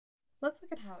Let's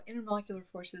look at how intermolecular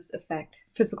forces affect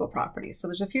physical properties. So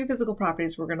there's a few physical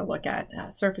properties we're going to look at.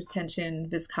 Surface tension,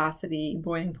 viscosity,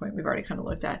 boiling point we've already kind of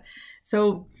looked at.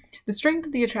 So the strength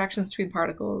of the attractions between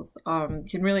particles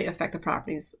can really affect the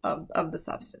properties of the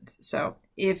substance. So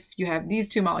if you have these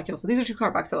two molecules, so these are two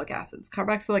carboxylic acids.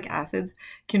 Carboxylic acids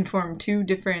can form two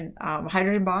different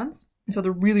hydrogen bonds. And so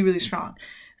they're really, really strong.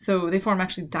 So they form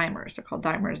actually dimers. They're called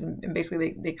dimers. And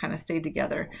basically they kind of stay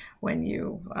together when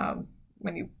you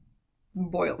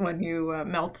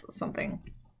melt something.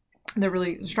 They're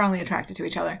really strongly attracted to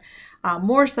each other,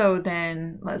 more so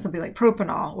than something like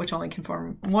propanol, which only can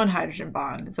form one hydrogen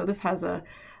bond. So this has a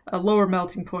lower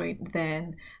melting point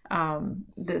than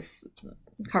this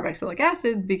carboxylic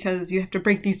acid, because you have to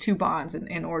break these two bonds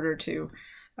in order to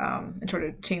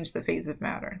change the phase of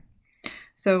matter.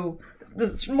 So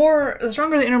the stronger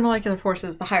the intermolecular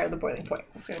forces, the higher the boiling point.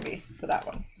 It's going to be for that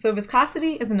one. So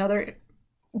viscosity is another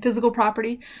physical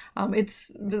property.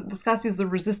 Viscosity is the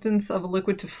resistance of a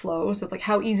liquid to flow. So it's like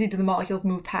how easy do the molecules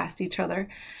move past each other.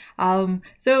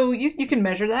 So you can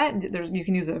measure that. You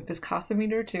can use a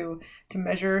viscosimeter to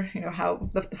measure, how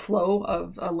the flow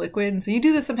of a liquid. And so you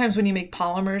do this sometimes when you make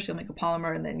polymers. You'll make a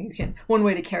polymer, and then one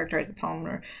way to characterize a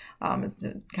polymer is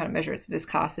to kind of measure its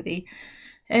viscosity.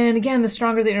 And again, the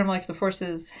stronger the intermolecular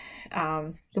forces,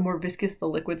 the more viscous the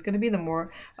liquid's going to be, the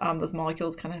more those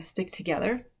molecules kind of stick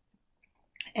together.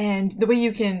 And the way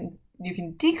you can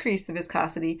decrease the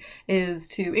viscosity is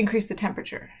to increase the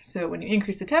temperature. So when you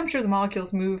increase the temperature, the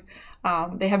molecules move.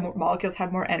 Molecules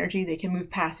have more energy. They can move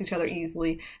past each other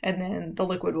easily, and then the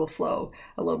liquid will flow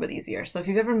a little bit easier. So if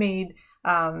you've ever made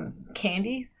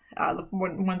candy,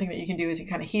 one thing that you can do is you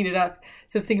kind of heat it up.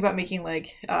 So think about making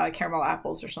like caramel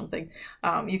apples or something.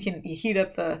 You heat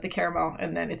up the caramel,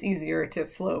 and then it's easier to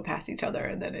flow past each other,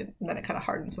 and then it kind of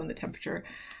hardens when the temperature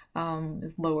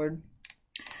is lowered.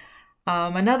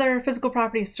 Another physical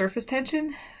property is surface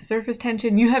tension. Surface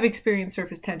tension, you have experienced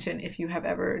surface tension if you have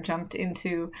ever jumped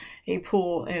into a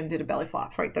pool and did a belly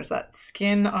flop, right? There's that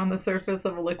skin on the surface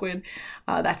of a liquid.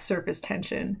 That's surface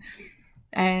tension.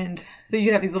 And so you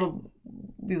can have these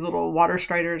little water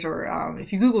striders, or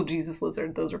if you Google Jesus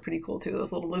lizard, those are pretty cool too.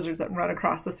 Those little lizards that run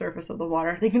across the surface of the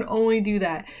water. They can only do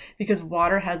that because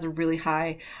water has a really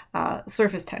high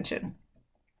surface tension.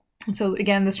 And so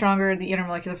again, the stronger the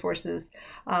intermolecular forces,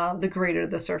 the greater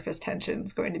the surface tension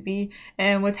is going to be.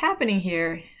 And what's happening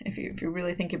here, if you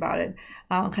really think about it,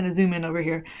 I'll kind of zoom in over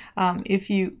here. Right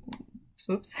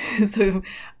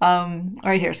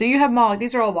here. So you have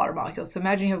these are all water molecules. So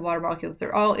imagine you have water molecules.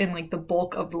 They're all in like the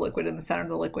bulk of the liquid, in the center of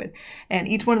the liquid. And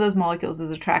each one of those molecules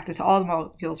is attracted to all the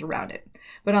molecules around it.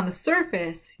 But on the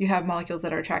surface, you have molecules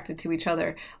that are attracted to each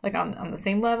other, like on the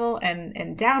same level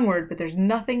and downward, but there's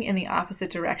nothing in the opposite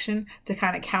direction to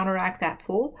kind of counteract that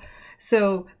pull.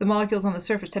 So the molecules on the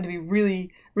surface tend to be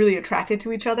really, really attracted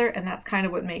to each other. And that's kind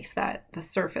of what makes the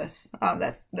surface,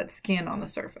 that skin on the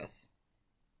surface.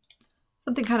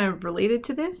 Something kind of related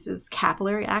to this is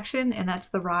capillary action, and that's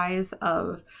the rise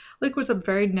of liquids of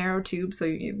very narrow tubes. So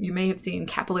you may have seen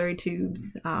capillary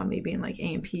tubes, maybe in like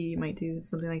A&P, you might do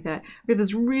something like that. We have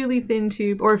this really thin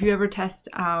tube, or if you ever test,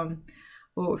 if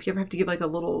you ever have to give like a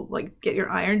little, get your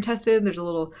iron tested, there's a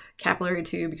little capillary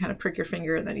tube, you kind of prick your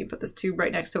finger, and then you put this tube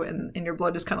right next to it, and your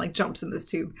blood just kind of like jumps in this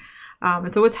tube.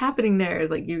 And so what's happening there is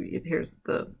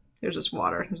there's just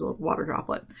water. There's a little water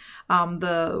droplet.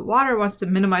 The water wants to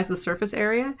minimize the surface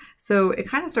area, so it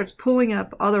kind of starts pulling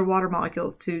up other water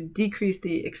molecules to decrease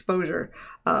the exposure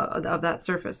of that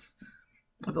surface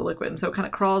of the liquid. And so it kind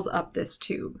of crawls up this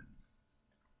tube,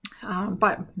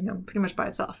 pretty much by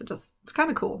itself. It's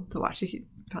kind of cool to watch. You could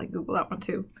probably Google that one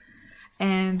too.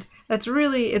 And that's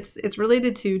really, it's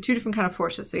related to two different kind of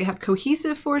forces. So you have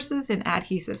cohesive forces and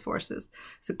adhesive forces.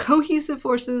 So cohesive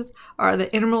forces are the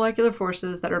intermolecular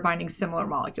forces that are binding similar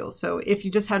molecules. So if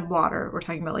you just had water, we're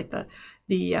talking about like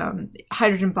the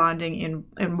hydrogen bonding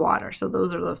in water. So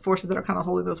those are the forces that are kind of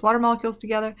holding those water molecules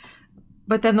together.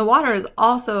 But then the water is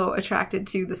also attracted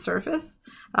to the surface.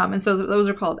 And so those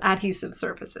are called adhesive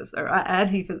surfaces, or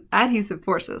adhesive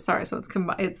forces. Sorry. So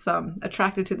it's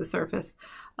attracted to the surface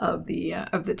of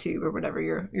the tube, or whatever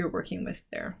you're working with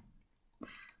there.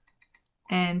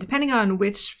 And depending on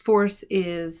which force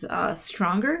is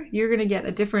stronger, you're going to get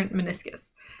a different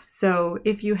meniscus. So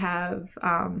if you have,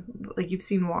 you've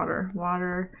seen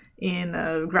water in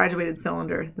a graduated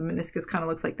cylinder, the meniscus kind of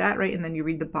looks like that, right? And then you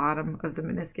read the bottom of the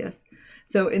meniscus.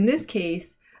 So in this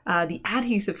case, the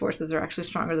adhesive forces are actually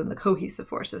stronger than the cohesive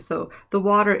forces. So the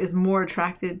water is more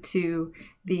attracted to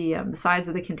the sides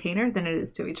of the container than it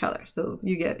is to each other. So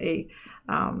you get a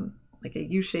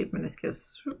U-shaped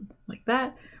meniscus like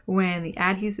that, when the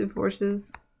adhesive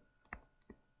forces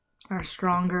are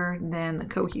stronger than the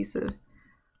cohesive.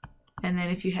 And then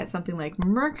if you had something like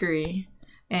mercury,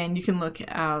 and you can look,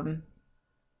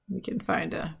 we can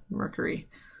find a Mercury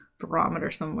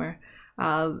Barometer somewhere.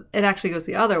 It actually goes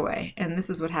the other way, and this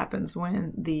is what happens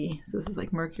when so this is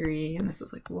like mercury, and this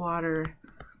is like water.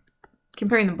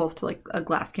 Comparing them both to like a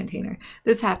glass container.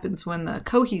 This happens when the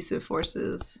cohesive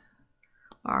forces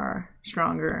are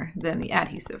stronger than the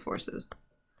adhesive forces.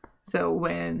 So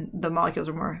when the molecules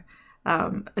are more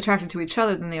attracted to each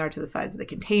other than they are to the sides of the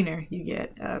container, you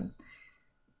get a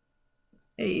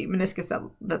meniscus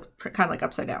that's kind of like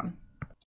upside down.